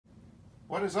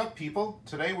What is up, people?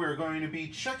 Today we're going to be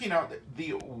checking out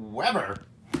the Weber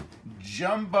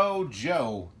Jumbo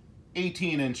Joe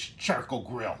 18-inch charcoal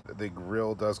grill. The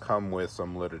grill does come with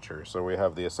some literature. So we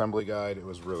have the assembly guide. It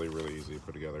was really easy to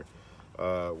put together.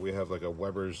 We have like a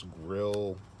Weber's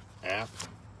grill app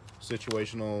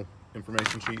situational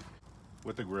information sheet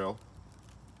with the grill.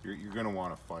 You're going to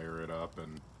want to fire it up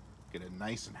and get it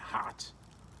nice and hot.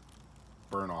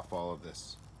 Burn off all of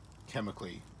this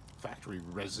chemically factory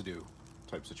residue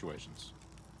type situations.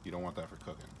 You don't want that for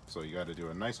cooking. So you got to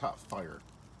do a nice hot fire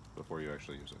before you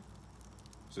actually use it.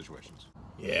 Situations.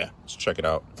 Yeah, let's check it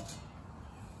out.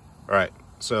 All right,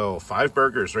 so 5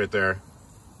 burgers right there,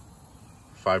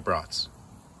 5 brats.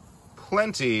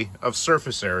 Plenty of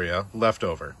surface area left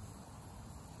over.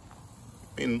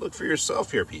 I mean, look for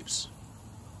yourself here, peeps.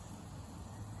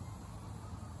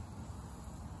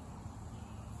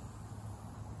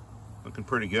 Looking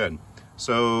pretty good.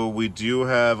 So we do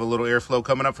have a little airflow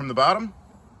coming up from the bottom.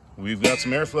 We've got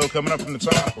some airflow coming up from the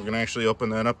top. We're gonna actually open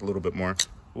that up a little bit more.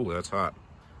 Ooh, that's hot.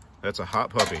 That's a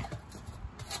hot puppy.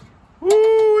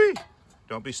 Woo-wee!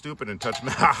 Don't be stupid and touch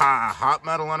me. Hot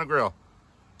metal on a grill.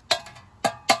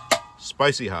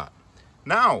 Spicy hot.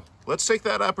 Now, let's take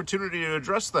that opportunity to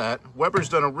address that. Weber's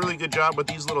done a really good job with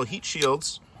these little heat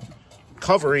shields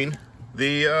covering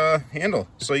the handle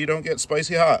so you don't get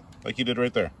spicy hot like you did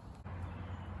right there.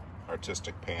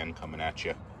 Artistic pan coming at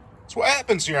you. That's what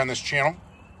happens here on this channel.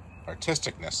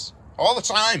 Artisticness. All the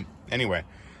time. Anyway,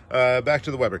 back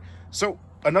to the Weber. So,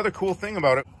 another cool thing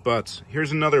about it, but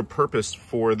here's another purpose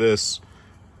for this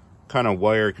kind of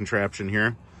wire contraption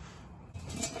here.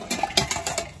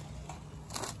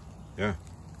 Yeah.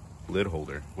 Lid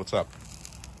holder. What's up?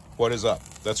 What is up?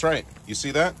 That's right. You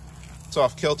see that? It's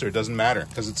off kilter. It doesn't matter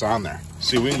because it's on there.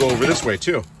 See, we can go over this way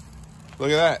too.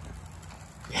 Look at that.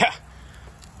 Yeah.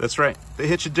 That's right. They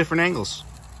hit you different angles.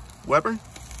 Weber?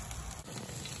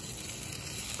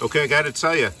 Okay, I gotta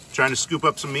tell you, trying to scoop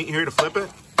up some meat here to flip it.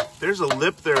 There's a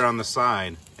lip there on the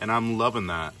side, and I'm loving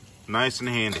that. Nice and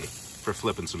handy for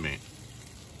flipping some meat.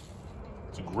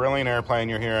 It's a grilling airplane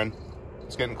you're hearing.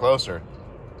 It's getting closer.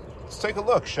 Let's take a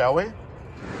look, shall we?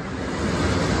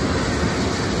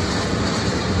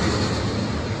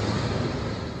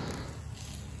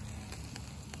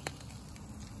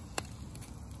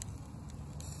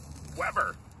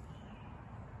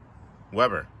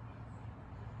 Weber.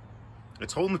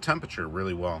 It's holding the temperature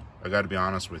really well. I got to be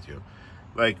honest with you.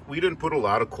 Like, we didn't put a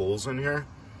lot of coals in here.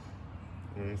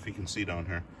 I don't know if you can see down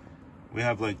here. We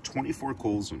have like 24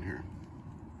 coals in here.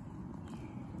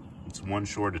 It's one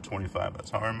short of 25.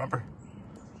 That's how I remember.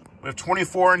 We have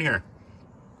 24 in here.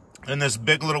 In this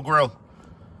big little grill.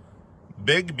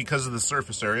 Big because of the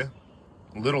surface area.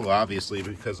 Little, obviously,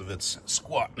 because of its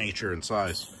squat nature and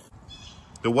size.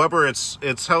 The Weber,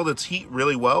 it's held its heat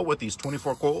really well with these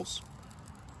 24 coals.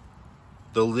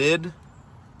 The lid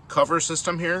cover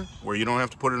system here, where you don't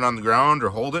have to put it on the ground or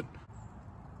hold it.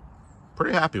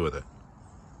 Pretty happy with it.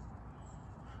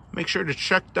 Make sure to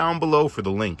check down below for the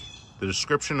link, the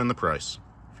description, and the price,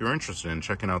 if you're interested in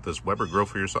checking out this Weber grill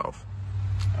for yourself.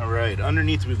 All right,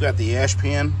 underneath we've got the ash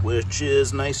pan, which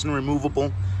is nice and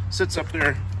removable. Sits up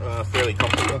there fairly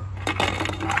comfortable.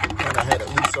 Kind of had it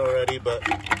loose already, but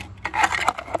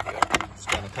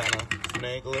kind of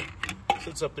finagle it.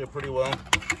 Sits up there pretty well.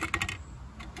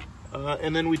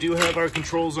 And then we do have our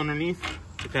controls underneath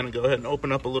to kind of go ahead and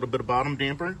open up a little bit of bottom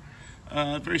damper.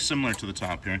 Very similar to the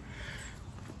top here.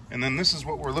 And then this is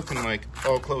what we're looking like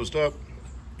all closed up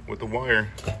with the wire,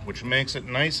 which makes it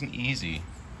nice and easy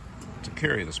to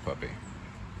carry this puppy.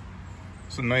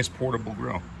 It's a nice portable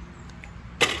grill.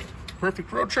 Perfect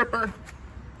road tripper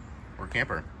or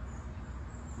camper.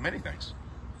 Many thanks.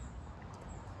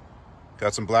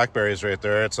 Got some blackberries right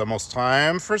there. It's almost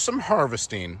time for some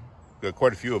harvesting. Got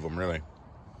quite a few of them, really.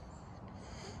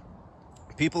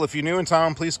 People, if you're new in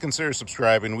town, please consider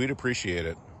subscribing. We'd appreciate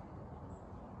it.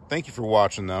 Thank you for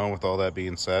watching, though, with all that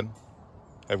being said.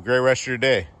 Have a great rest of your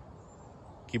day.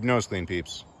 Keep your nose clean,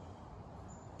 peeps.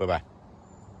 Bye-bye.